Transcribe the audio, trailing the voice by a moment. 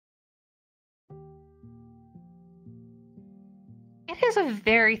It is a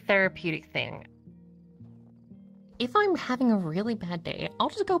very therapeutic thing. If I'm having a really bad day, I'll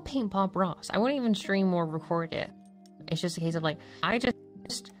just go paint Bob Ross. I won't even stream or record it. It's just a case of like,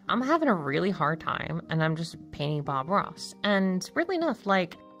 I'm having a really hard time and I'm just painting Bob Ross. And weirdly enough,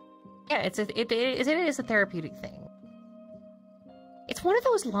 like, yeah, it is a therapeutic thing. It's one of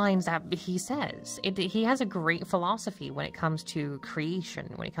those lines that he says. He has a great philosophy when it comes to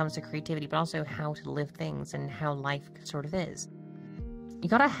creation, when it comes to creativity, but also how to live things and how life sort of is. You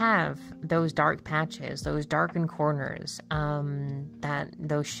gotta have those dark patches, those darkened corners,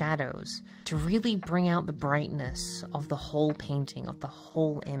 those shadows, to really bring out the brightness of the whole painting, of the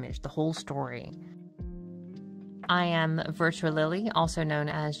whole image, the whole story. I am VirtuaLilly, also known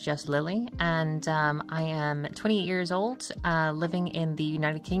as just Lily, and I am 28 years old, living in the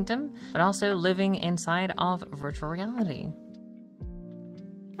United Kingdom, but also living inside of virtual reality.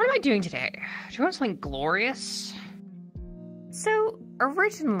 What am I doing today? Do you want something glorious? So,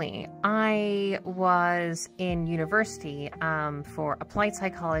 originally, I was in university for applied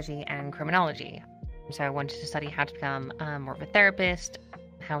psychology and criminology. So I wanted to study how to become more of a therapist,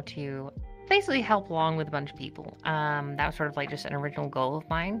 how to basically help along with a bunch of people. That was sort of like just an original goal of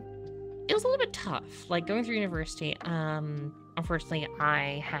mine. It was a little bit tough, like going through university. Unfortunately,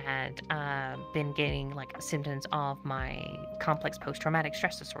 I had been getting like symptoms of my complex post-traumatic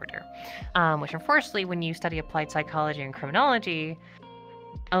stress disorder, which unfortunately, when you study applied psychology and criminology,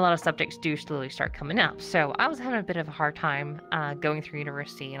 a lot of subjects do slowly start coming up. So I was having a bit of a hard time going through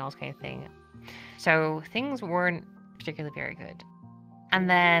university and all this kind of thing. So things weren't particularly very good. And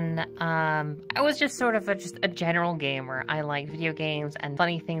then I was just sort of just a general gamer. I liked video games and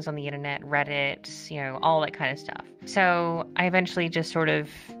funny things on the internet, Reddit, you know, all that kind of stuff. So I eventually just sort of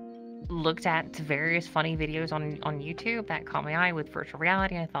looked at various funny videos on YouTube that caught my eye with virtual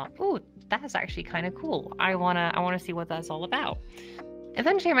reality. And I thought, ooh, that's actually kind of cool. I wanna see what that's all about.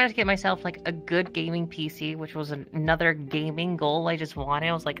 Eventually, I managed to get myself like a good gaming PC, which was another gaming goal I just wanted.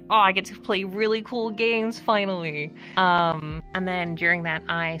 I was like, oh, I get to play really cool games finally. And then during that,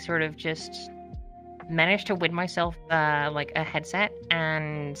 I sort of just managed to win myself like a headset,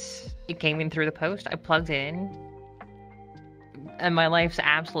 and it came in through the post. I plugged it in, and my life's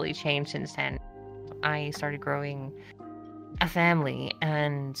absolutely changed since then. I started growing a family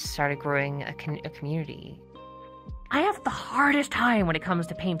and started growing a community. I have the hardest time when it comes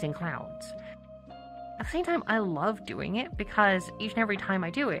to painting clouds. At the same time, I love doing it because each and every time I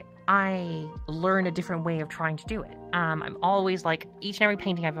do it, I learn a different way of trying to do it. I'm always like, each and every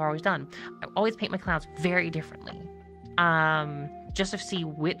painting I've always done, I always paint my clouds very differently. Just to see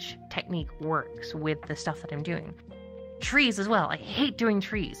which technique works with the stuff that I'm doing. Trees as well. I hate doing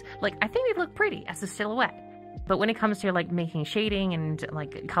trees. Like, I think they look pretty as a silhouette. But when it comes to like making shading and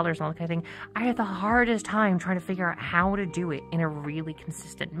like colors and all that kind of thing, I had the hardest time trying to figure out how to do it in a really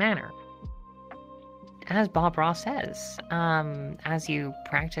consistent manner. As Bob Ross says, as you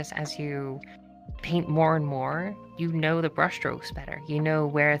practice, as you paint more and more, you know the brushstrokes better. You know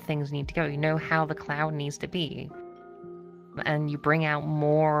where things need to go. You know how the cloud needs to be. And you bring out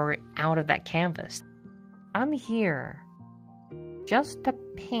more out of that canvas. I'm here just to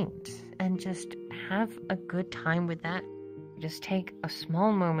paint and just have a good time with that. Just take a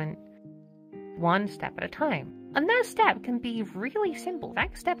small moment, one step at a time. And that step can be really simple.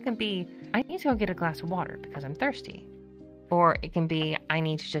 That step can be, I need to go get a glass of water because I'm thirsty. Or it can be, I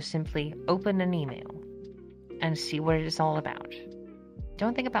need to just simply open an email and see what it is all about.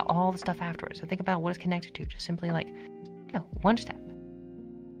 Don't think about all the stuff afterwards. So think about what it's connected to. Just simply like, one step.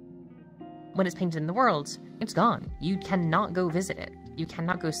 When it's painted in the world, it's gone. You cannot go visit it. You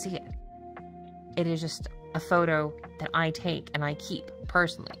cannot go see it. It is just a photo that I take and I keep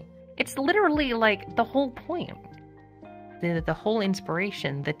personally. It's literally like the whole point. The whole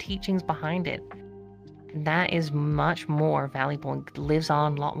inspiration, the teachings behind it, that is much more valuable and lives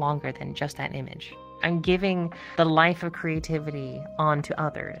on a lot longer than just that image. I'm giving the life of creativity on to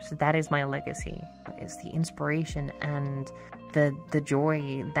others. That is my legacy. It's the inspiration and the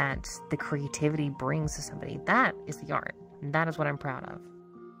joy that the creativity brings to somebody. That is the art. That is what I'm proud of.